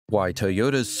Why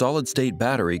Toyota's solid-state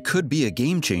battery could be a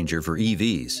game-changer for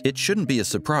EVs. It shouldn't be a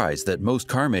surprise that most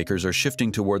carmakers are shifting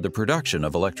toward the production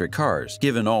of electric cars,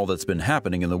 given all that's been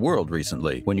happening in the world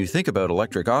recently. When you think about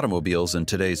electric automobiles in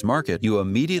today's market, you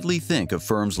immediately think of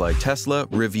firms like Tesla,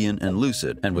 Rivian, and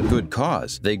Lucid, and with good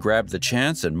cause. They grabbed the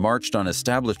chance and marched on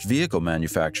established vehicle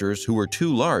manufacturers who were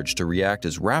too large to react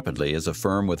as rapidly as a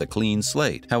firm with a clean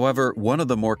slate. However, one of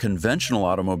the more conventional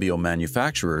automobile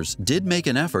manufacturers did make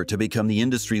an effort to become the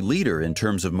industry leader in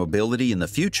terms of mobility in the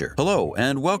future. Hello,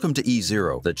 and welcome to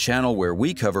E0, the channel where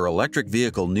we cover electric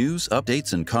vehicle news,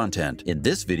 updates, and content. In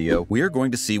this video, we are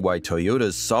going to see why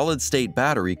Toyota's solid-state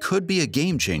battery could be a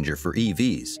game-changer for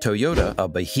EVs. Toyota, a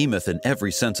behemoth in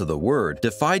every sense of the word,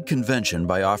 defied convention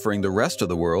by offering the rest of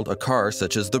the world a car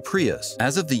such as the Prius.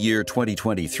 As of the year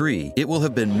 2023, it will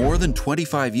have been more than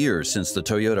 25 years since the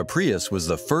Toyota Prius was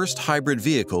the first hybrid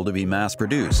vehicle to be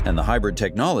mass-produced, and the hybrid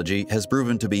technology has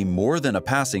proven to be more than a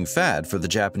passing fad for the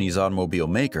Japanese automobile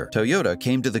maker. Toyota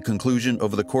came to the conclusion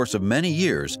over the course of many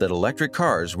years that electric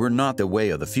cars were not the way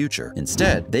of the future.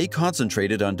 Instead, they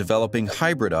concentrated on developing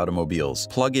hybrid automobiles,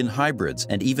 plug-in hybrids,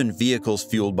 and even vehicles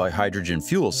fueled by hydrogen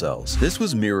fuel cells. This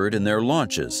was mirrored in their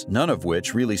launches, none of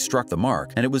which really struck the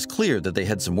mark, and it was clear that they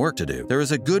had some work to do. There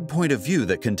is a good point of view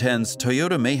that contends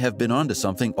Toyota may have been onto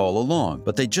something all along,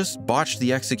 but they just botched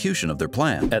the execution of their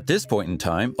plan. At this point in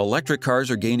time, electric cars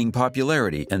are gaining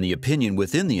popularity, and the opinion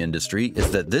within the industry is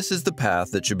that this is the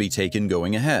path that should be taken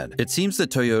going ahead. It seems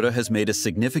that Toyota has made a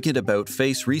significant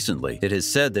about-face recently. It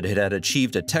has said that it had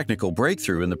achieved a technical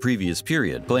breakthrough in the previous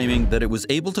period, claiming that it was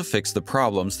able to fix the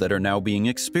problems that are now being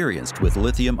experienced with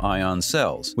lithium-ion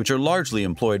cells, which are largely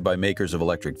employed by makers of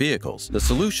electric vehicles. The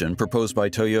solution proposed by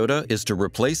Toyota is to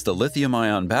replace the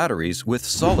lithium-ion batteries with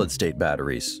solid-state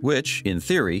batteries, which, in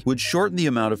theory, would shorten the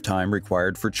amount of time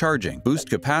required for charging, boost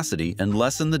capacity, and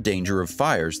lessen the danger of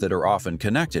fires that are often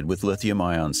connected with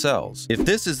lithium-ion cells. If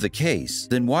this is the case,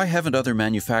 then why haven't other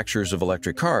manufacturers of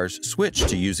electric cars switched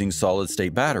to using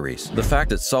solid-state batteries? The fact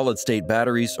that solid-state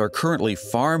batteries are currently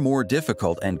far more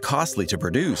difficult and costly to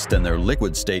produce than their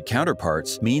liquid-state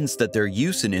counterparts means that their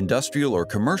use in industrial or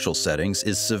commercial settings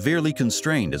is severely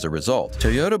constrained as a result.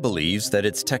 Toyota believes that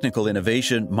its technical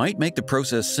innovation might make the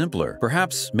process simpler,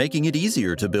 perhaps making it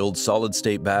easier to build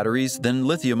solid-state batteries than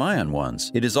lithium-ion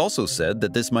ones. It is also said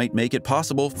that this might make it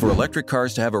possible for electric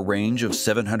cars to have a range of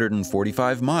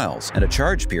 745 miles and a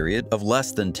charge period of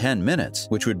less than 10 minutes,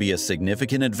 which would be a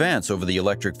significant advance over the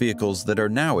electric vehicles that are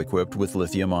now equipped with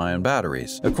lithium-ion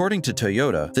batteries. According to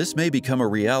Toyota, this may become a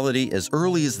reality as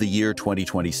early as the year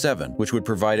 2027, which would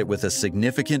provide it with a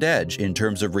significant edge in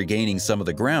terms of regaining some of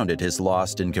the ground it has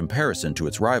lost in comparison to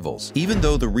its rivals. Even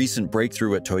though the recent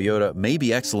breakthrough at Toyota may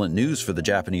be excellent news for the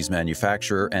Japanese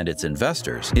manufacturer and its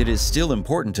investors, it is still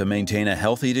important to maintain a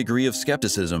healthy degree of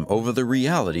skepticism over the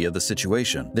reality of the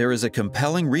situation. There is a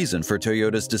compelling reason for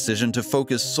Toyota's decision to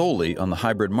focus solely on the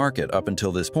hybrid market up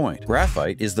until this point.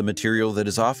 Graphite is the material that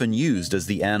is often used as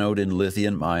the anode in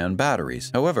lithium-ion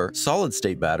batteries. However,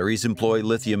 solid-state batteries employ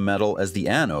lithium metal as the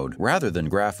anode rather than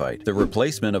graphite. The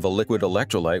replacement of a liquid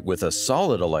electrolyte with a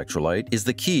solid electrolyte is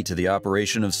the key to the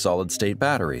operation of solid-state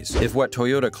batteries. If what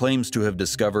Toyota claims to have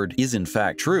discovered is in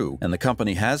fact true, and the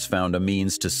company has found a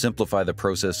means to simplify the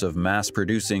process of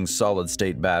mass-producing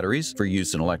solid-state batteries for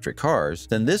use in electric cars,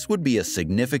 then this would be a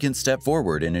significant step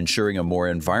forward in ensuring a more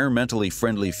environmentally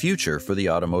friendly future for the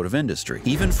automotive industry.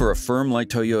 Even for a firm like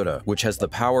Toyota, which has the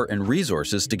power and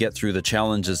resources to get through the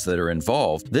challenges that are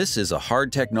involved, this is a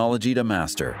hard technology to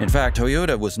master. In fact,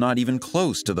 Toyota was not even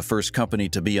close to the first company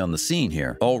to be on the scene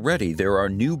here. Already, there are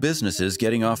new businesses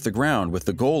getting off the ground with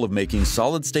the goal of making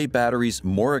solid-state batteries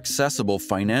more accessible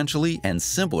financially and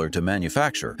simpler to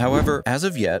manufacture. However, as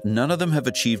of yet, none of them have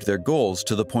achieved their goals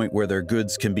to the point where their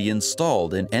goods can be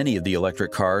installed in any of the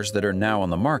electric cars that are now on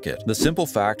the market. The simple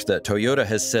fact that Toyota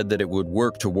has said that it would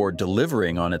work toward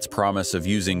delivering on its promise of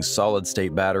using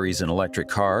solid-state batteries in electric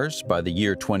cars by the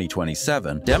year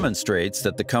 2027 demonstrates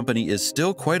that the company is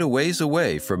still quite a ways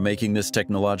away from making this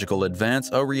technological advance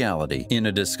a reality. In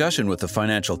a discussion with the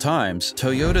Financial Times,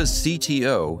 Toyota's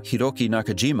CTO, Hiroki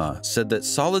Nakajima, said that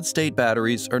solid-state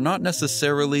batteries are not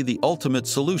necessarily the ultimate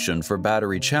solution for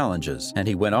battery challenges, and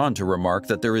he went on to remark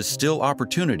that there is still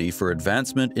opportunity for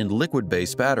advancement in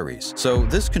liquid-based batteries. So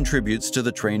this contributes to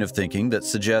the train of thinking that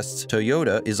suggests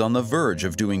Toyota is on the verge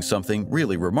of doing something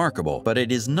really remarkable, but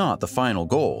it is not the final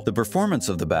goal. The performance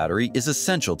of the battery is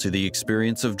essential to the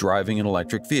experience of driving an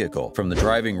electric vehicle, from the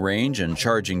driving range and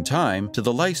charging time to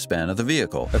the lifespan of the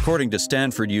vehicle. According to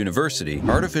Stanford University,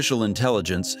 artificial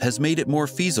intelligence has made it more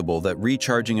feasible that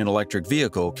recharging an electric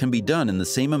vehicle can be done in the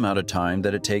same amount of time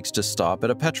that it takes to stop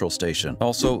at a petrol station.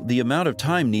 Also, the amount of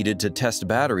time needed needed to test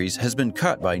batteries has been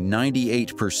cut by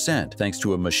 98% thanks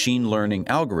to a machine learning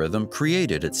algorithm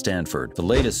created at Stanford. The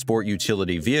latest sport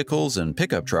utility vehicles and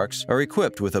pickup trucks are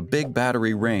equipped with a big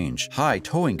battery range, high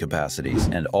towing capacities,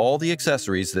 and all the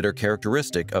accessories that are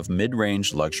characteristic of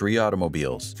mid-range luxury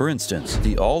automobiles. For instance,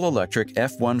 the all-electric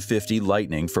F-150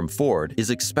 Lightning from Ford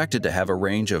is expected to have a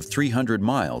range of 300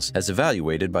 miles as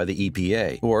evaluated by the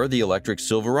EPA, or the electric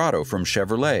Silverado from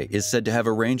Chevrolet is said to have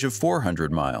a range of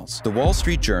 400 miles. The Wall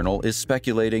Street Journal is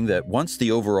speculating that once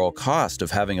the overall cost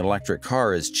of having an electric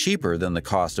car is cheaper than the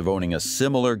cost of owning a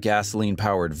similar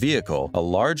gasoline-powered vehicle, a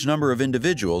large number of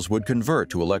individuals would convert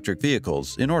to electric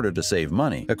vehicles in order to save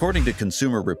money. According to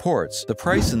Consumer Reports, the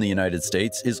price in the United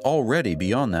States is already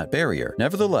beyond that barrier.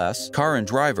 Nevertheless, Car and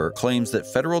Driver claims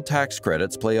that federal tax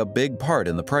credits play a big part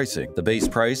in the pricing. The base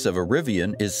price of a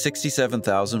Rivian is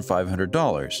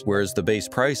 $67,500, whereas the base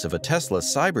price of a Tesla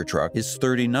Cybertruck is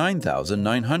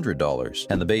 $39,900,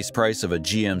 and the base price of a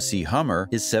GMC Hummer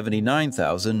is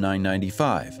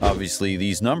 $79,995. Obviously,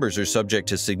 these numbers are subject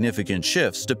to significant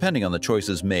shifts depending on the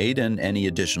choices made and any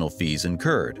additional fees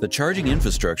incurred. The charging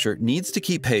infrastructure needs to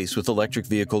keep pace with electric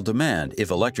vehicle demand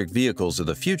if electric vehicles are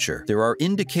the future. There are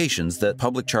indications that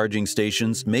public charging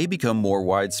stations may become more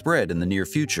widespread in the near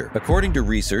future. According to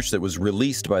research that was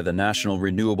released by the National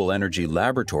Renewable Energy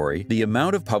Laboratory, the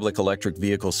amount of public electric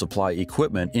vehicle supply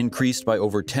equipment increased by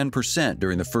over 10%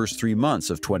 during the first 3 months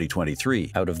of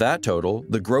 2023. Out of that total,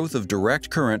 the growth of direct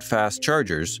current fast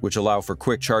chargers, which allow for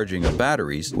quick charging of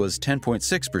batteries, was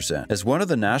 10.6%. As one of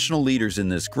the national leaders in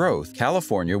this growth,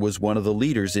 California was one of the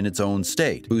leaders in its own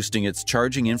state, boosting its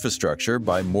charging infrastructure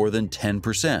by more than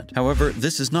 10%. However,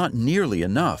 this is not nearly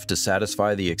enough to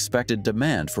satisfy the expected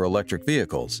demand for electric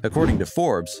vehicles. According to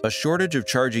Forbes, a shortage of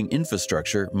charging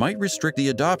infrastructure might restrict the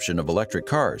adoption of electric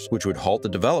cars, which would halt the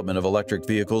development of electric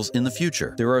vehicles in the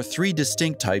future. There are 3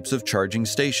 distinct types of charging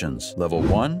stations: Level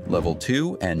 1, Level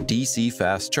 2, and DC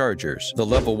fast chargers. The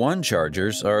Level 1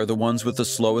 chargers are the ones with the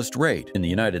slowest rate. In the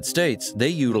United States, they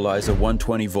utilize a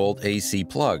 120-volt AC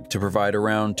plug to provide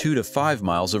around 2 to 5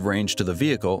 miles of range to the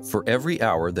vehicle for every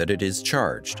hour that it is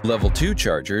charged. Level 2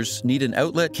 chargers need an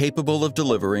outlet capable of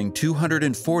delivering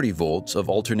 240 volts of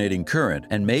alternating current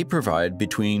and may provide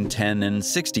between 10 and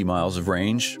 60 miles of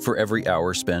range for every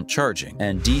hour spent charging.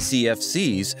 And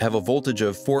DCFCs have a voltage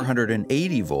of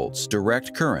 480 volts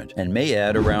direct current and may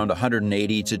add around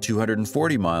 180 to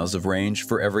 240 miles of range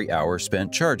for every hour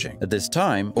spent charging. At this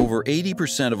time, over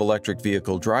 80% of electric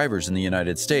vehicle drivers in the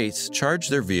United States charge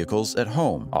their vehicles at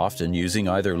home, often using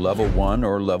either Level 1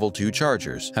 or Level 2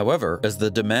 chargers. However, as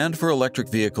the demand for electric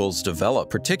vehicles develop,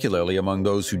 particularly among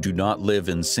those who do not live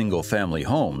in single-family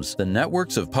homes, the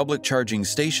networks of public charging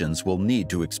stations will need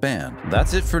to expand.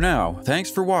 That's it for now.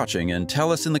 Thanks for watching, and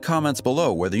tell us in the comments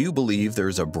below whether you believe there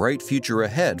is a bright future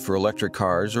ahead for electric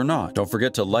cars or not. Don't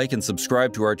forget to like and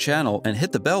subscribe to our channel and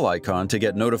hit the bell icon to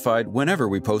get notified whenever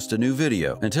we post a new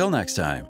video. Until next time.